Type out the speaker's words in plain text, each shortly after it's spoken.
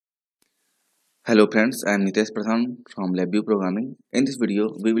Hello friends, I am Nitesh Pradhan from LabVIEW programming. In this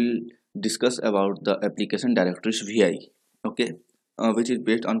video, we will discuss about the application directories VI, okay, which is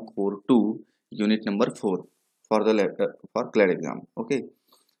based on core 2, unit number 4 for the for CLAD exam. Okay,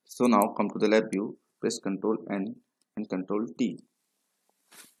 so now come to the LabVIEW, press Control N and Control T.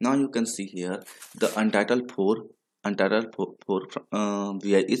 Now you can see here the untitled 4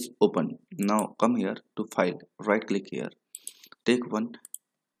 VI is open. Now come here to File, right click here, take one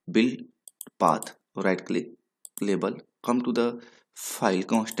build path, right click, label, come to the file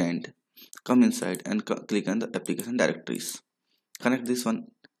constant, come inside and click on the application directories, connect this one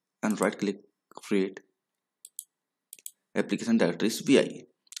and right click, create application directories vi.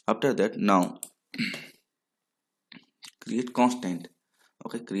 After that, now create constant,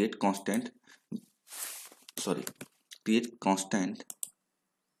 okay, create constant.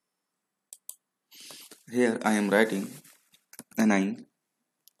 Here I am writing ni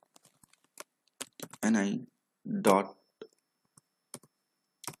ni dot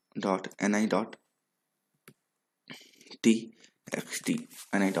ni dot txt,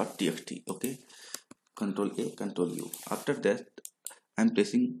 ni dot txt, okay, control A, control U. After that, I am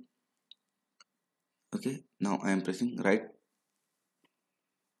pressing, okay, now I am pressing right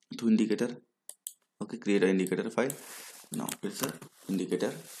to indicator, okay, create an indicator file. Now it's a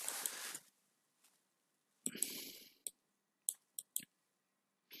indicator.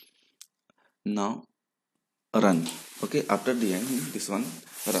 Now run, okay, after the end this one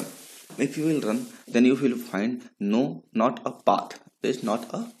run. If you will run, then you will find no, not a path. There's not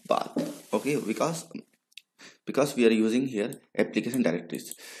a path, okay, because we are using here application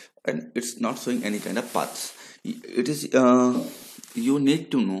directories and it's not showing any kind of paths. It is you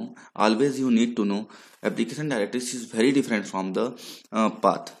need to know, always you need to know, application directories is very different from the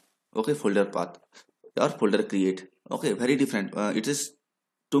path, okay, folder path or folder create, okay, very different. It is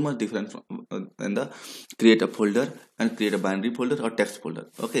too much different from in the create a folder and create a binary folder or text folder,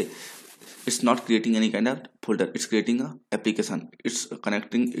 okay. It's not creating any kind of folder, it's creating a application, it's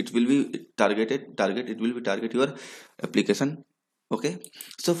connecting, it will be target, it will be target your application, okay.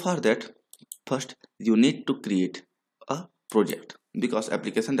 So for that, first you need to create a project, because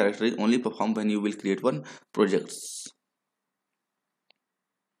application directory only perform when you will create one projects.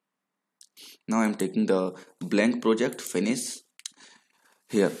 Now I'm taking the blank project, finish.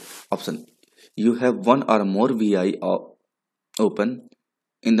 Here option, you have one or more vi open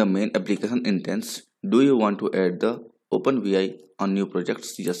in the main application instance. Do you want to add the open vi on new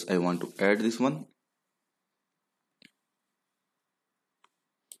projects? Yes, I want to add this one,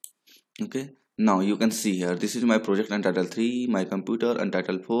 okay. Now you can see here, this is my project untitled 3, my computer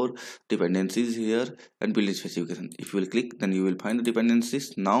untitled 4, dependencies here and build specification. If you will click, then you will find the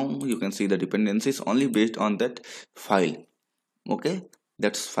dependencies. Now you can see the dependencies only based on that file, okay,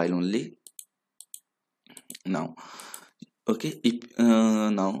 that's file only. Now, okay, if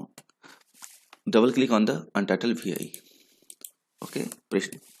now double click on the untitled vi, okay, press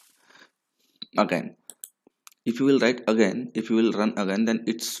again. If you will write again, if you will run again, then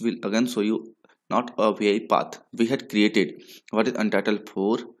it will again show you not a vi path we had created. What is untitled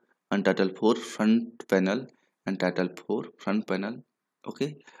 4, untitled 4 front panel, untitled 4 front panel,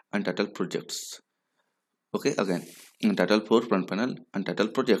 okay, untitled projects, okay, again untitled 4 front panel,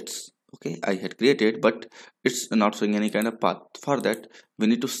 untitled projects, okay, I had created, but it's not showing any kind of path. For that, we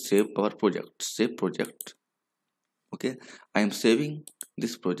need to save our project, save project, okay. I am saving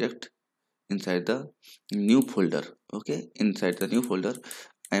this project inside the new folder, okay. Inside the new folder,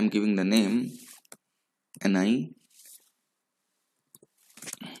 I am giving the name ni,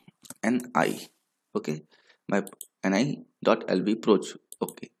 okay, my ni dot lvproj,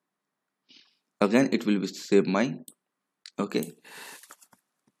 okay. Again it will be save my, okay,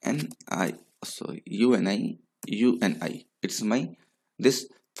 ni, so uni, it's my this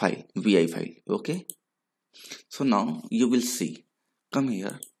file, vi file, okay. So now you will see, come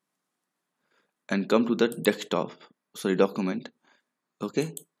here and come to the desktop, sorry, document,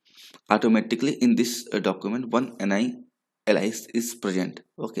 okay. Automatically in this document, one ni alias is present,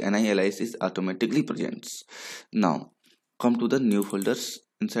 okay, ni alias is automatically present. Now come to the new folders.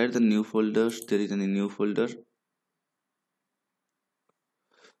 Inside the new folders, there is a new folder,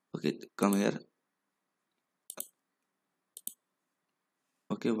 okay, come here,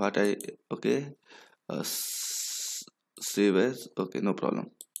 okay, what I, okay, save as, okay, no problem.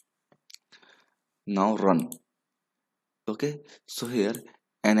 Now run, okay. So here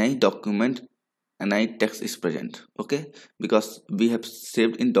ni document, ni text is present, okay, because we have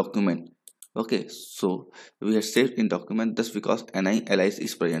saved in document, okay. So we have saved in document, that's because ni alias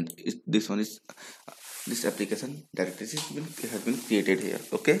is present. This one is this application directory has been created here,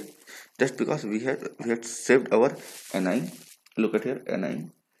 okay. just because we had saved our ni. Look at here, ni,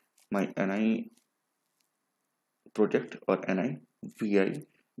 my ni project, or ni vi,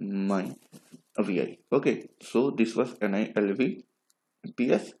 my vi. Okay, so this was ni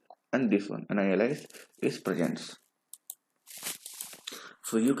lvps, and this one ni alias is presents.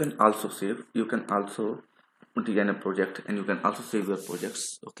 So you can also save, you can also design a project, and you can also save your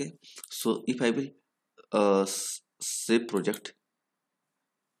projects. Okay, so if I will save project,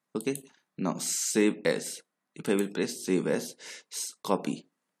 okay, now save as, if I will press save as, copy,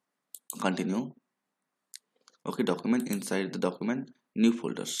 continue. Okay, document, inside the document, new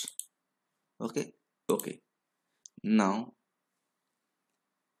folders. Okay, okay, now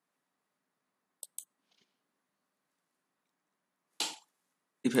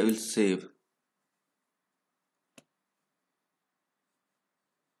if I will save,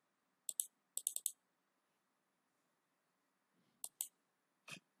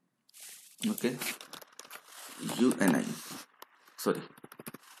 okay, uni, sorry,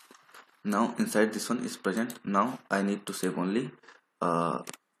 now inside this one is present. Now I need to save only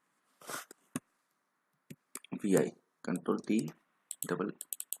vi, control t, double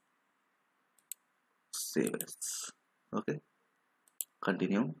save as. Okay,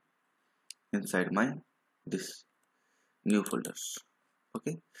 continue, inside my this new folders.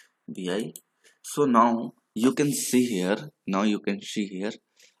 Okay, vi. So now you can see here, now you can see here,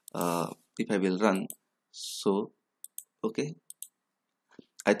 if I will run, so okay,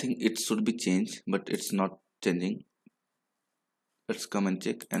 I think it should be changed, but it's not changing. Let's come and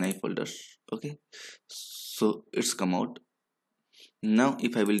check ni folders. Okay, so it's come out. Now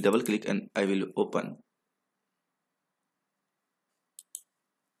if I will double click and I will open,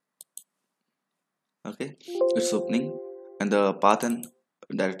 okay, it's opening, and the path and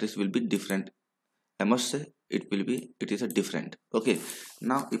directories will be different. I must say it is a different. Okay,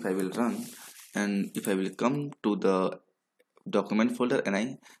 now if I will run, and if I will come to the document folder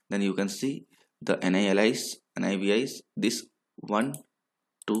ni, then you can see the ni alias, ni vis, this 1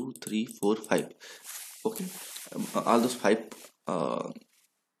 2 3 4 5. Okay, all those 5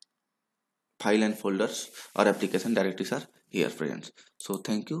 file and folders or application directories are here, friends. So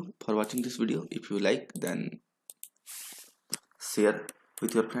thank you for watching this video. If you like, then share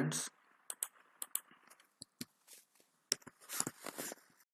with your friends.